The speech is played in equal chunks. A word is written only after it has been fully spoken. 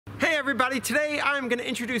everybody, today I'm going to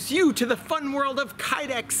introduce you to the fun world of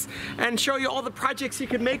Kydex and show you all the projects you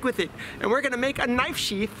can make with it. And we're going to make a knife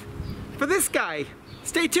sheath for this guy.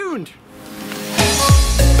 Stay tuned!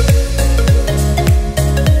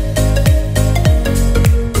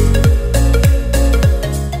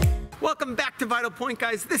 Welcome back to Vital Point,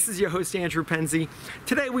 guys. This is your host, Andrew Penzi.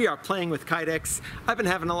 Today we are playing with Kydex. I've been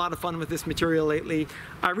having a lot of fun with this material lately.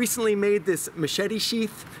 I recently made this machete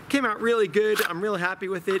sheath. Came out really good. I'm really happy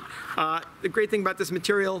with it. The great thing about this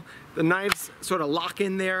material, the knives sort of lock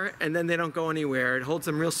in there and then they don't go anywhere. It holds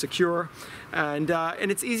them real secure and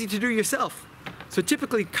it's easy to do yourself. So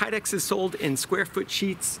typically Kydex is sold in square foot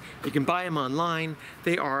sheets. You can buy them online.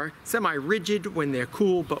 They are semi-rigid when they're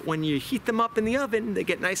cool, but when you heat them up in the oven, they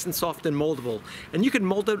get nice and soft and moldable. And you can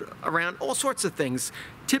mold it around all sorts of things.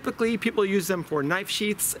 Typically people use them for knife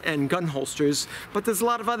sheaths and gun holsters, but there's a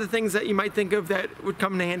lot of other things that you might think of that would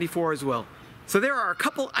come in handy for as well. So there are a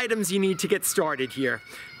couple items you need to get started here.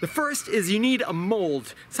 The first is you need a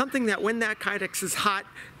mold, something that when that Kydex is hot,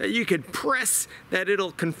 that you could press, that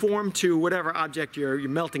it'll conform to whatever object you're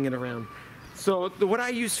melting it around. So what I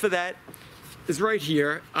used for that is right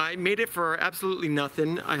here. I made it for absolutely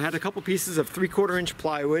nothing. I had a couple pieces of 3/4 inch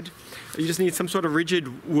plywood. You just need some sort of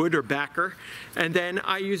rigid wood or backer. And then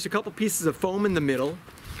I used a couple pieces of foam in the middle.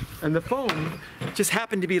 And the foam just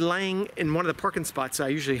happened to be laying in one of the parking spots I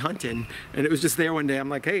usually hunt in, and it was just there one day. I'm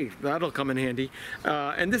like, hey, that'll come in handy.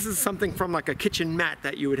 And this is something from like a kitchen mat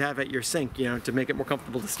that you would have at your sink, you know, to make it more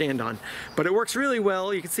comfortable to stand on. But it works really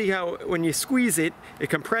well. You can see how when you squeeze it, it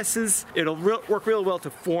compresses. It'll work real well to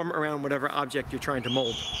form around whatever object you're trying to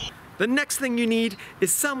mold. The next thing you need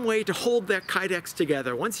is some way to hold that Kydex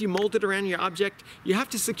together. Once you mold it around your object, you have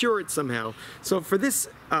to secure it somehow. So for this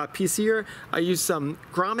piece here, I use some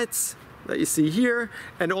grommets that you see here,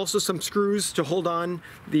 and also some screws to hold on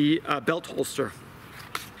the belt holster.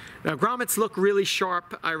 Now grommets look really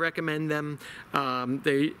sharp. I recommend them.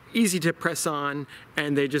 They're easy to press on,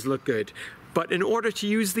 and they just look good. But in order to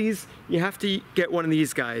use these, you have to get one of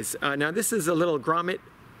these guys. Now this is a little grommet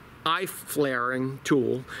eye flaring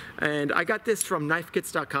tool, and I got this from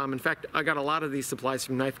knifekits.com. In fact, I got a lot of these supplies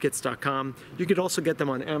from knifekits.com. You could also get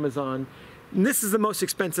them on Amazon. And this is the most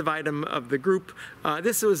expensive item of the group.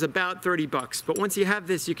 This was about 30 bucks, but once you have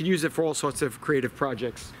this, you can use it for all sorts of creative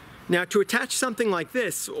projects. Now to attach something like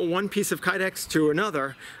this, one piece of Kydex to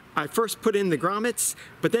another, I first put in the grommets,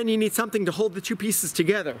 but then you need something to hold the two pieces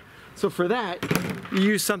together. So for that, you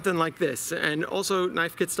use something like this. And also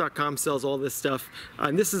knifekits.com sells all this stuff.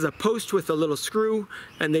 And this is a post with a little screw,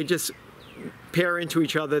 and they just pair into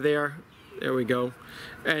each other there. There we go.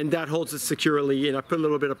 And that holds it securely, and I put a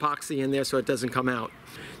little bit of epoxy in there so it doesn't come out.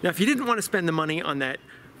 Now if you didn't want to spend the money on that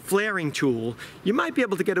flaring tool, you might be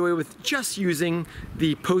able to get away with just using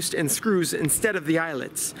the post and screws instead of the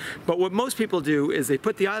eyelets. But what most people do is they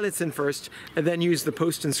put the eyelets in first and then use the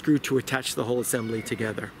post and screw to attach the whole assembly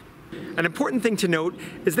together. An important thing to note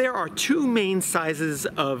is there are two main sizes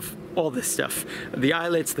of all this stuff. The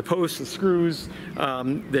eyelets, the posts, the screws,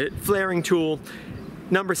 the flaring tool,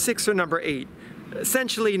 number 6 or number 8.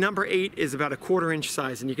 Essentially, number 8 is about a 1/4 inch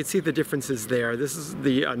size, and you can see the differences there. This is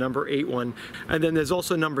the number 8 one. And then there's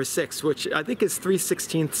also number 6, which I think is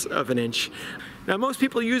 3/16 of an inch. Now most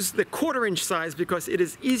people use the 1/4 inch size because it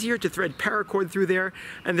is easier to thread paracord through there,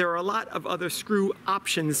 and there are a lot of other screw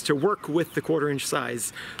options to work with the 1/4 inch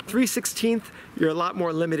size. 3/16, you're a lot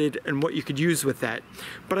more limited in what you could use with that.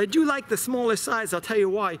 But I do like the smaller size. I'll tell you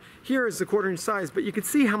why. Here is the 1/4 inch size, but you can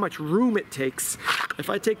see how much room it takes. If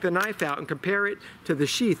I take the knife out and compare it to the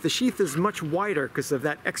sheath is much wider because of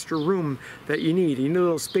that extra room that you need. You need a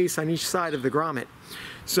little space on each side of the grommet.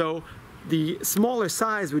 So the smaller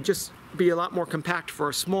size would just be a lot more compact for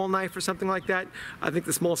a small knife or something like that. I think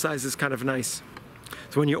the small size is kind of nice.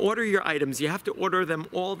 So when you order your items, you have to order them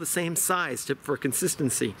all the same size for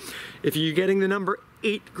consistency. If you're getting the number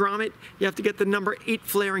 8 grommet, you have to get the number 8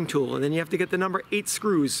 flaring tool, and then you have to get the number 8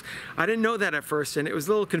 screws. I didn't know that at first, and it was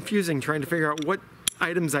a little confusing trying to figure out what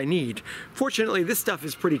items I need. Fortunately, this stuff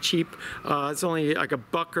is pretty cheap. It's only like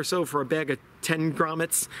 $1 or so for a bag of 10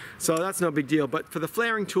 grommets, so that's no big deal. But for the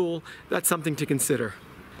flaring tool, that's something to consider.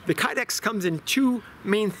 The Kydex comes in 2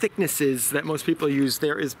 main thicknesses that most people use.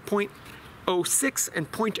 There is 0.06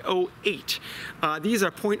 and 0.08. These are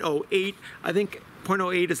 0.08. I think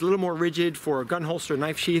 .08 is a little more rigid for a gun holster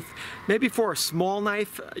knife sheath. Maybe for a small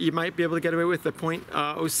knife, you might be able to get away with the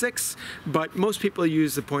 .06, but most people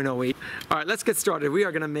use the .08. All right, let's get started. We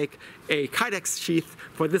are gonna make a Kydex sheath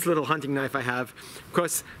for this little hunting knife I have. Of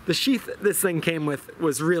course, the sheath this thing came with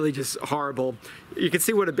was really just horrible. You can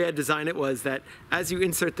see what a bad design it was, that as you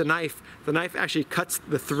insert the knife actually cuts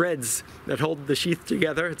the threads that hold the sheath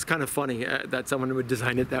together. It's kind of funny that someone would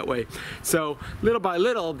design it that way. So little by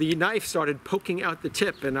little, the knife started poking out the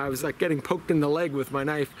tip, and I was like getting poked in the leg with my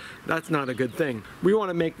knife. That's not a good thing. We want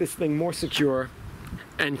to make this thing more secure,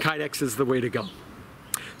 and Kydex is the way to go.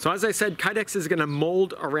 So as I said, Kydex is going to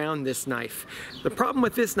mold around this knife. The problem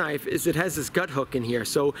with this knife is it has this gut hook in here.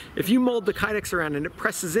 So if you mold the Kydex around and it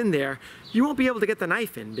presses in there, you won't be able to get the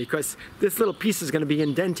knife in because this little piece is going to be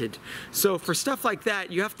indented. So for stuff like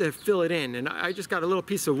that, you have to fill it in. And I just got a little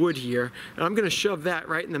piece of wood here, and I'm going to shove that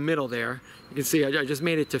right in the middle there. You can see I just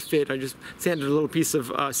made it to fit. I just sanded a little piece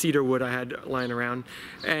of cedar wood I had lying around.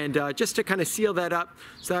 And just to kind of seal that up,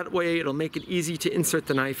 so that way it'll make it easy to insert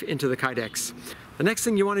the knife into the Kydex. The next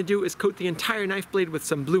thing you want to do is coat the entire knife blade with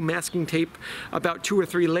some blue masking tape, about 2 or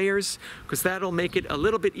 3 layers, because that'll make it a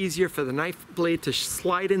little bit easier for the knife blade to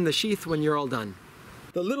slide in the sheath when you're all done.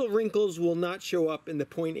 The little wrinkles will not show up in the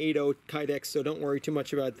 .80 Kydex, so don't worry too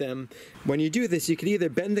much about them. When you do this, you can either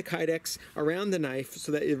bend the Kydex around the knife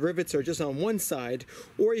so that the rivets are just on one side,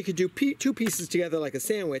 or you could do 2 pieces together like a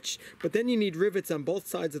sandwich, but then you need rivets on both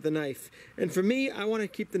sides of the knife. And for me, I want to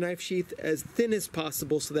keep the knife sheath as thin as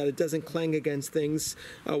possible so that it doesn't clang against things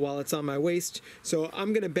while it's on my waist. So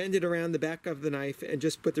I'm going to bend it around the back of the knife and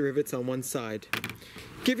just put the rivets on one side.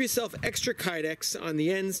 Give yourself extra Kydex on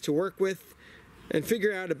the ends to work with, and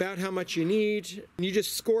figure out about how much you need. You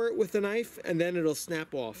just score it with the knife and then it'll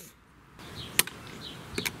snap off.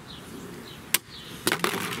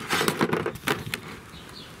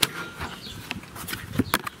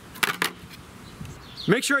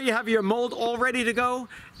 Make sure you have your mold all ready to go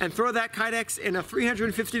and throw that Kydex in a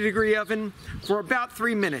 350-degree oven for about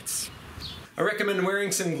 3 minutes. I recommend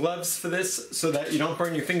wearing some gloves for this so that you don't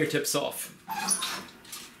burn your fingertips off.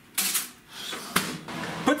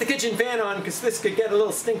 Put the kitchen fan on because this could get a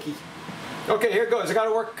little stinky. Okay, here it goes. I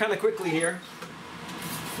gotta work kind of quickly here.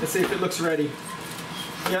 Let's see if it looks ready.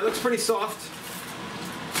 Yeah, it looks pretty soft.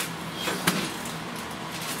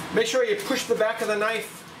 Make sure you push the back of the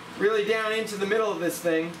knife really down into the middle of this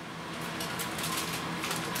thing.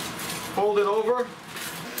 Fold it over.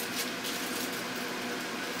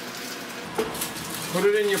 Put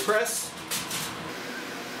it in your press.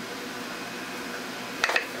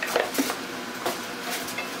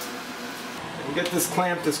 Get this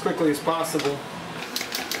clamped as quickly as possible.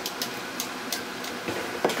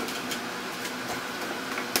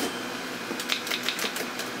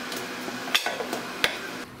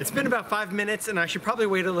 It's been about 5 minutes and I should probably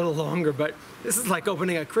wait a little longer, but this is like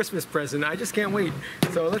opening a Christmas present. I just can't wait.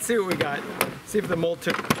 So let's see what we got. See if the mold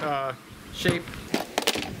took shape.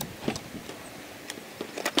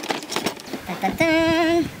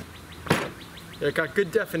 It got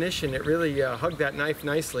good definition. It really hugged that knife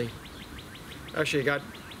nicely. Actually, it got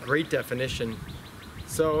great definition.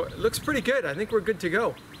 So it looks pretty good. I think we're good to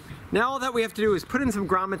go. Now all that we have to do is put in some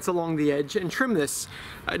grommets along the edge and trim this.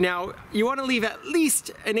 Now you want to leave at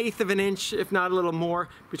least 1/8 of an inch, if not a little more,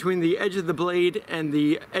 between the edge of the blade and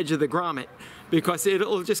the edge of the grommet, because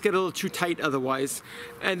it'll just get a little too tight otherwise.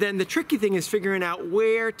 And then the tricky thing is figuring out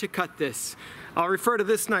where to cut this. I'll refer to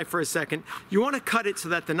this knife for a second. You want to cut it so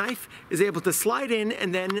that the knife is able to slide in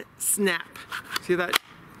and then snap. See that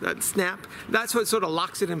snap? That's what sort of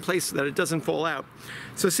locks it in place so that it doesn't fall out.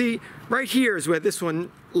 So see, right here is where this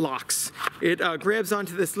one locks. It grabs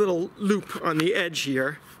onto this little loop on the edge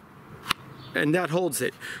here, and that holds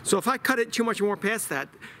it. So if I cut it too much more past that,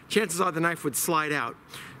 chances are the knife would slide out.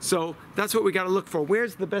 So that's what we got to look for.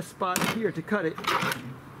 Where's the best spot here to cut it?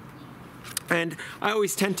 And I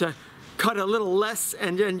always tend to cut a little less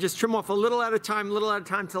and then just trim off a little at a time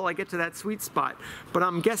till I get to that sweet spot. But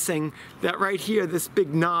I'm guessing that right here, this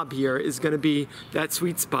big knob here is going to be that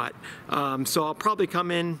sweet spot. So I'll probably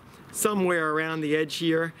come in somewhere around the edge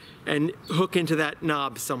here and hook into that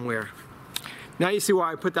knob somewhere. Now you see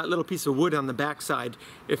why I put that little piece of wood on the back side.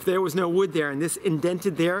 If there was no wood there and this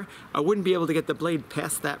indented there, I wouldn't be able to get the blade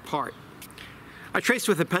past that part. I traced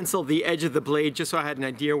with a pencil the edge of the blade just so I had an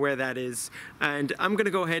idea where that is, and I'm going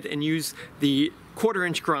to go ahead and use the 1/4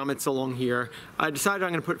 inch grommets along here. I decided I'm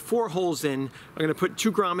going to put 4 holes in. I'm going to put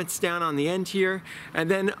 2 grommets down on the end here,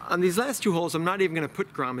 and then on these last 2 holes I'm not even going to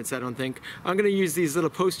put grommets, I don't think. I'm going to use these little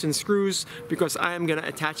post and screws because I am going to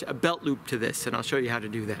attach a belt loop to this, and I'll show you how to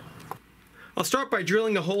do that. I'll start by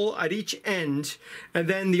drilling a hole at each end, and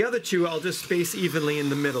then the other two I'll just space evenly in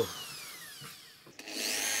the middle.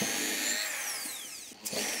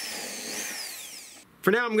 For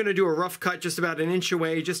now, I'm going to do a rough cut just about 1 inch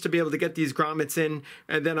away just to be able to get these grommets in,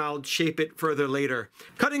 and then I'll shape it further later.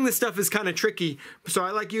 Cutting this stuff is kind of tricky, so I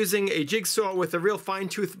like using a jigsaw with a real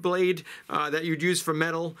fine-tooth blade that you'd use for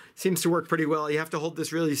metal. Seems to work pretty well. You have to hold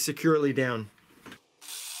this really securely down.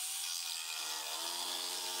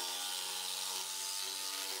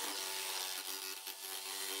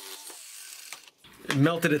 It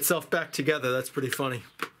melted itself back together. That's pretty funny.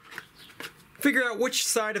 Figure out which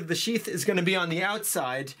side of the sheath is going to be on the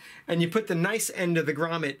outside, and you put the nice end of the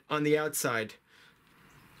grommet on the outside.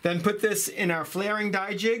 Then put this in our flaring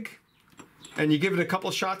die jig, and you give it a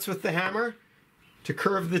couple shots with the hammer to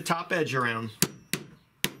curve the top edge around.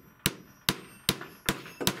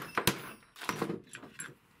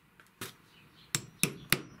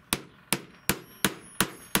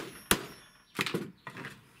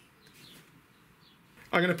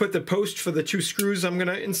 I'm going to put the post for the 2 screws I'm going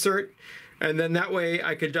to insert, and then that way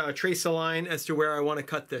I could trace a line as to where I want to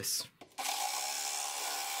cut this.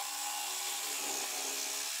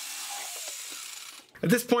 At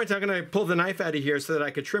this point, I'm going to pull the knife out of here so that I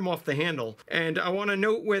could trim off the handle. And I want to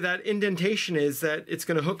note where that indentation is that it's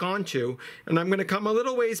going to hook onto. And I'm going to come a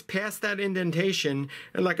little ways past that indentation.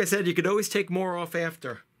 And like I said, you could always take more off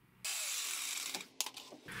after.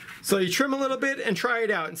 So you trim a little bit and try it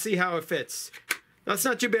out and see how it fits. That's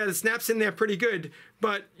not too bad. It snaps in there pretty good,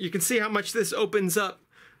 but you can see how much this opens up,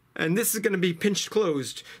 and this is going to be pinched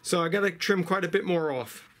closed, so I got to trim quite a bit more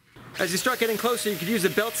off. As you start getting closer, you could use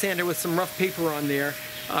a belt sander with some rough paper on there.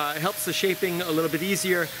 It helps the shaping a little bit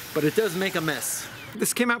easier, but it does make a mess.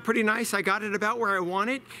 This came out pretty nice. I got it about where I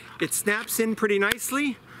want it. It snaps in pretty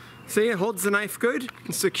nicely. See, it holds the knife good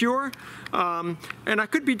and secure, and I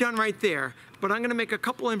could be done right there. But I'm going to make a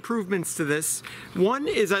couple improvements to this. One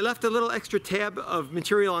is I left a little extra tab of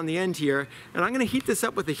material on the end here, and I'm going to heat this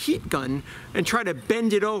up with a heat gun and try to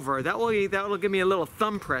bend it over. That will give me a little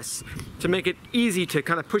thumb press to make it easy to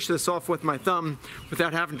kind of push this off with my thumb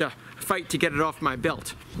without having to fight to get it off my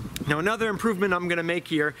belt. Now another improvement I'm going to make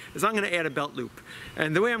here is I'm going to add a belt loop.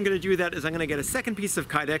 And the way I'm going to do that is I'm going to get a second piece of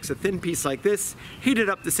Kydex, a thin piece like this, heat it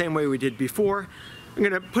up the same way we did before. I'm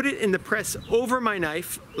going to put it in the press over my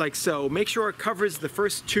knife, like so. Make sure it covers the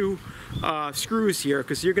first 2 screws here,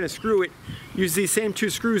 because you're going to screw it, use these same 2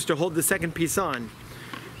 screws to hold the second piece on.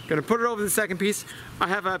 Going to put it over the second piece. I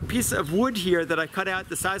have a piece of wood here that I cut out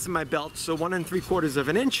the size of my belt, so 1 3/4 of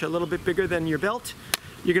an inch, a little bit bigger than your belt.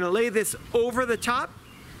 You're going to lay this over the top,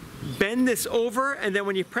 bend this over, and then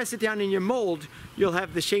when you press it down in your mold, you'll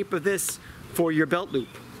have the shape of this for your belt loop.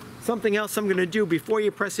 Something else I'm going to do before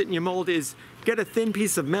you press it in your mold is get a thin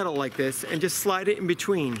piece of metal like this and just slide it in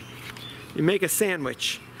between. You make a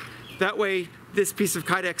sandwich. That way this piece of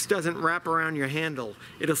Kydex doesn't wrap around your handle.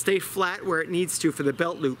 It'll stay flat where it needs to for the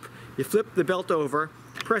belt loop. You flip the belt over,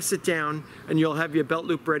 press it down, and you'll have your belt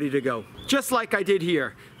loop ready to go. Just like I did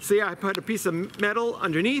here. See, I put a piece of metal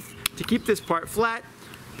underneath to keep this part flat,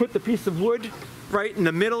 put the piece of wood right in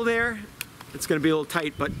the middle there. It's going to be a little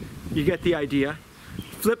tight, but you get the idea.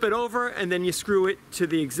 Flip it over, and then you screw it to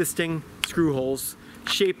the existing screw holes.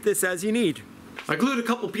 Shape this as you need. I glued a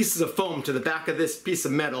couple pieces of foam to the back of this piece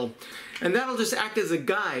of metal, and that'll just act as a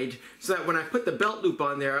guide so that when I put the belt loop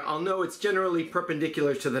on there, I'll know it's generally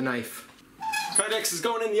perpendicular to the knife. Kydex is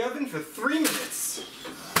going in the oven for 3 minutes.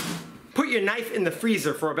 Put your knife in the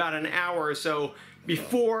freezer for about an hour or so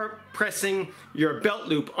before pressing your belt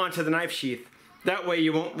loop onto the knife sheath. That way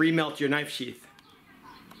you won't remelt your knife sheath.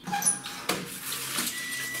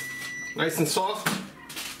 Nice and soft.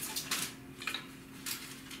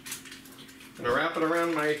 I'm going to wrap it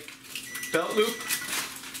around my belt loop.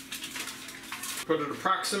 Put it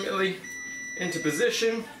approximately into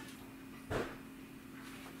position.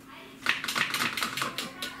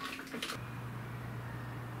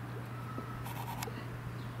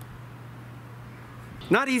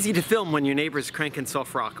 Not easy to film when your neighbor's cranking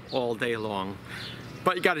soft rock all day long,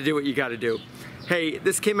 but you got to do what you got to do. Hey,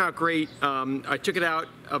 this came out great. I took it out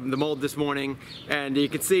of the mold this morning, and you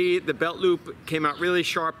can see the belt loop came out really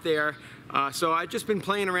sharp there. So I've just been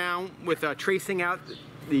playing around with tracing out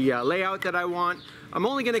the layout that I want. I'm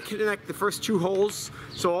only going to connect the first 2 holes,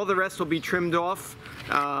 so all the rest will be trimmed off.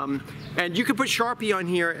 And you can put Sharpie on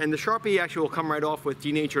here, and the Sharpie actually will come right off with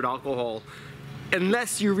denatured alcohol,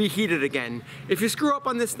 unless you reheat it again. If you screw up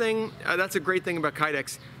on this thing, that's a great thing about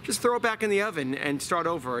Kydex. Just throw it back in the oven and start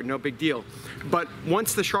over, no big deal. But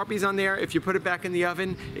once the Sharpie's on there, if you put it back in the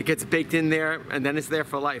oven, it gets baked in there, and then it's there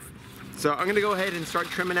for life. So I'm gonna go ahead and start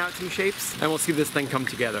trimming out some shapes, and we'll see this thing come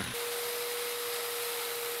together.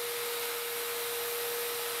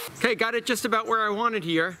 Okay, got it just about where I want it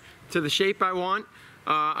here, to the shape I want.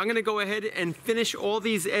 I'm gonna go ahead and finish all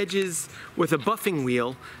these edges with a buffing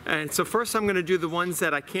wheel. And so first I'm gonna do the ones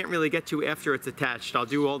that I can't really get to after it's attached. I'll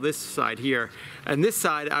do all this side here. And this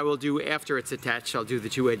side I will do after it's attached. I'll do the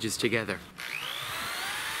two edges together.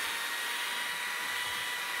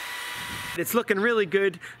 It's looking really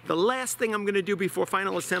good. The last thing I'm gonna do before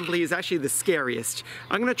final assembly is actually the scariest.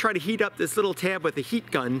 I'm gonna try to heat up this little tab with a heat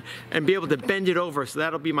gun and be able to bend it over, so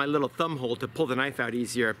that'll be my little thumb hole to pull the knife out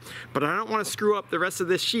easier. But I don't wanna screw up the rest of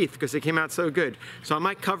this sheath because it came out so good. So I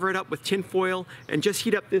might cover it up with tin foil and just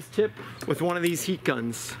heat up this tip with one of these heat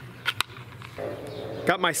guns.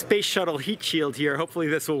 Got my space shuttle heat shield here. Hopefully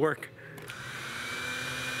this will work.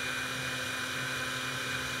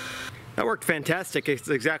 That worked fantastic. It's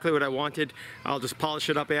exactly what I wanted. I'll just polish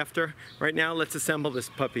it up after. Right now, let's assemble this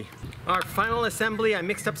puppy. Our final assembly, I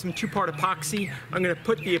mixed up some two-part epoxy. I'm gonna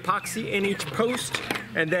put the epoxy in each post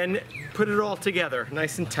and then put it all together,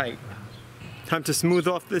 nice and tight. Time to smooth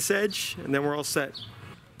off this edge, and then we're all set.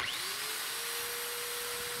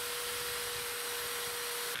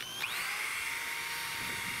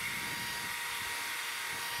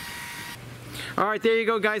 All right, there you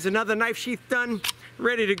go, guys. Another knife sheath done,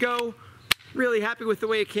 ready to go. Really happy with the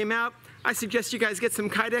way it came out. I suggest you guys get some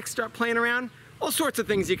Kydex, start playing around. All sorts of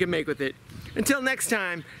things you can make with it. Until next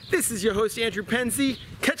time, this is your host, Andrew Penzi.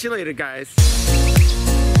 Catch you later, guys.